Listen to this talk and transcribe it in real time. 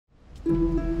My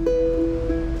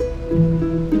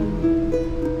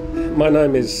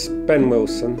name is Ben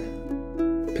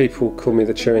Wilson. People call me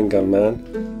the chewing gum man.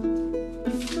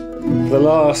 The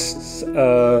last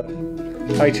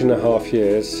 8.5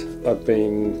 years I've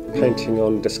been painting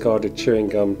on discarded chewing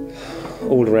gum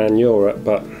all around Europe,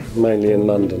 but mainly in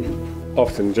London,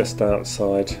 often just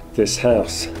outside this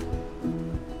house.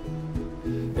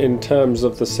 In terms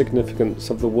of the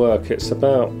significance of the work, it's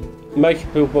about making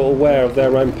people aware of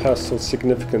their own personal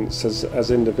significance as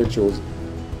individuals.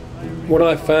 What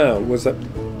I found was that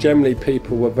generally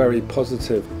people were very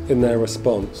positive in their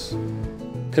response.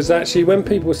 Because actually when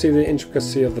people see the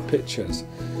intricacy of the pictures,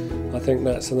 I think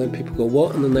that's, and then people go,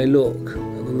 what? And then they look,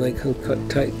 and then they can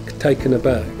get taken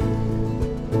aback.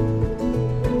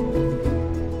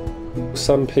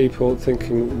 Some people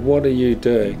thinking, what are you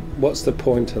doing? What's the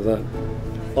point of that?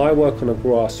 I work on a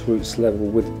grassroots level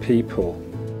with people,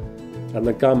 and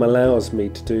the gum allows me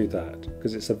to do that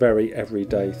because it's a very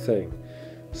everyday thing.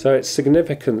 So its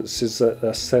significance is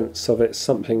a sense of it's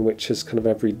something which is kind of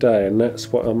everyday, and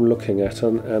that's what I'm looking at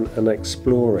and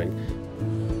exploring.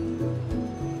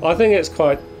 I think it's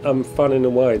quite fun in a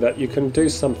way that you can do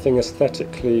something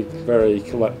aesthetically very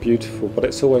beautiful, but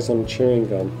it's always on chewing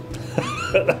gum.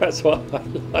 That's what I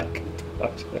like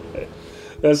about it.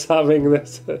 There's having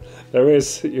this, there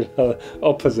is,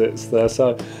 opposites there.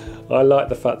 So I like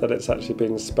the fact that it's actually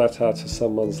being spat out of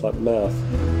someone's mouth.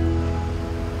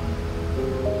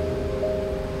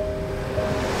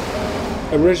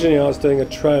 Originally I was doing a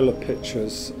trail of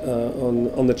pictures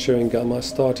on the chewing gum. I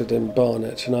started in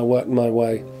Barnet and I worked my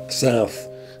way south,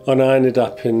 and I ended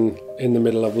up in the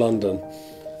middle of London.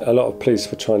 A lot of police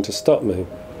were trying to stop me.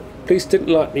 Police didn't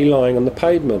like me lying on the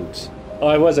pavement.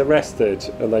 I was arrested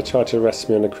and they tried to arrest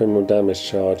me on a criminal damage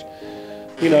charge.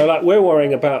 We're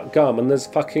worrying about gum and there's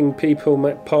fucking people,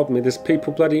 pardon me, there's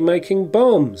people bloody making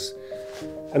bombs.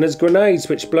 And there's grenades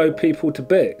which blow people to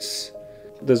bits.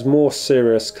 There's more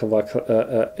serious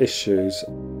issues.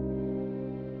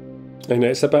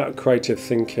 It's about creative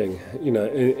thinking,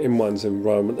 in one's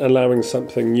environment, allowing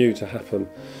something new to happen.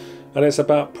 And it's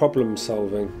about problem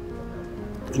solving.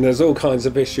 And there's all kinds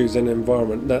of issues in the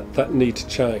environment that need to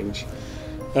change.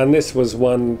 And this was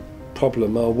one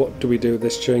problem. What do we do with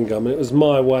this chewing gum? And it was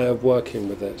my way of working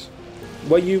with it.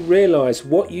 Well, you realise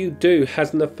what you do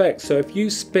has an effect. So if you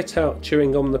spit out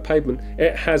chewing gum on the pavement,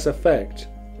 it has effect.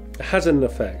 It has an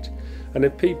effect. And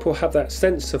if people have that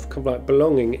sense of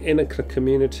belonging in a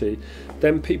community,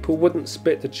 then people wouldn't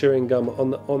spit the chewing gum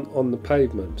on the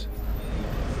pavement.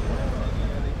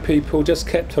 People just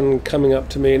kept on coming up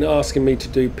to me and asking me to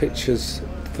do pictures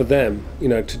for them,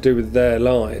 to do with their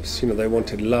lives. They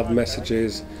wanted love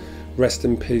messages, rest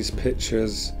in peace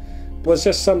pictures. It was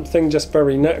just something just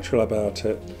very natural about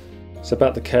it. It's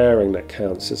about the caring that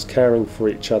counts. It's caring for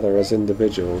each other as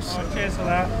individuals. Oh, cheers for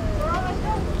that.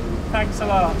 Thanks a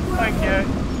lot. Thank you.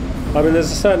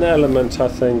 There's a certain element, I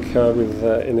think,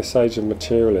 in this age of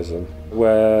materialism,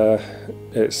 where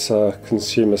it's a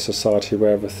consumer society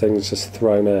where everything's just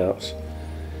thrown out.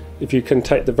 If you can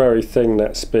take the very thing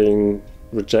that's being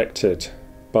rejected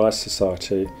by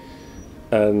society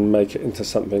and make it into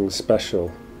something special,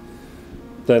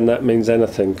 then that means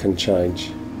anything can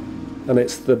change. And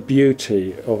it's the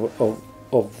beauty of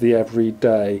the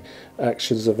everyday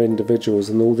actions of individuals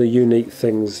and all the unique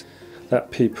things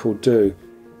that people do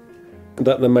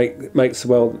that makes the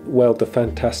world the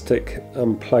fantastic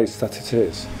place that it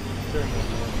is.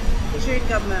 Chewing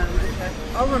gum man, okay.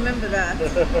 I'll remember that.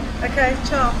 Okay,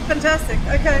 ciao. Fantastic,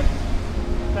 okay.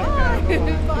 Bye.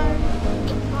 Bye.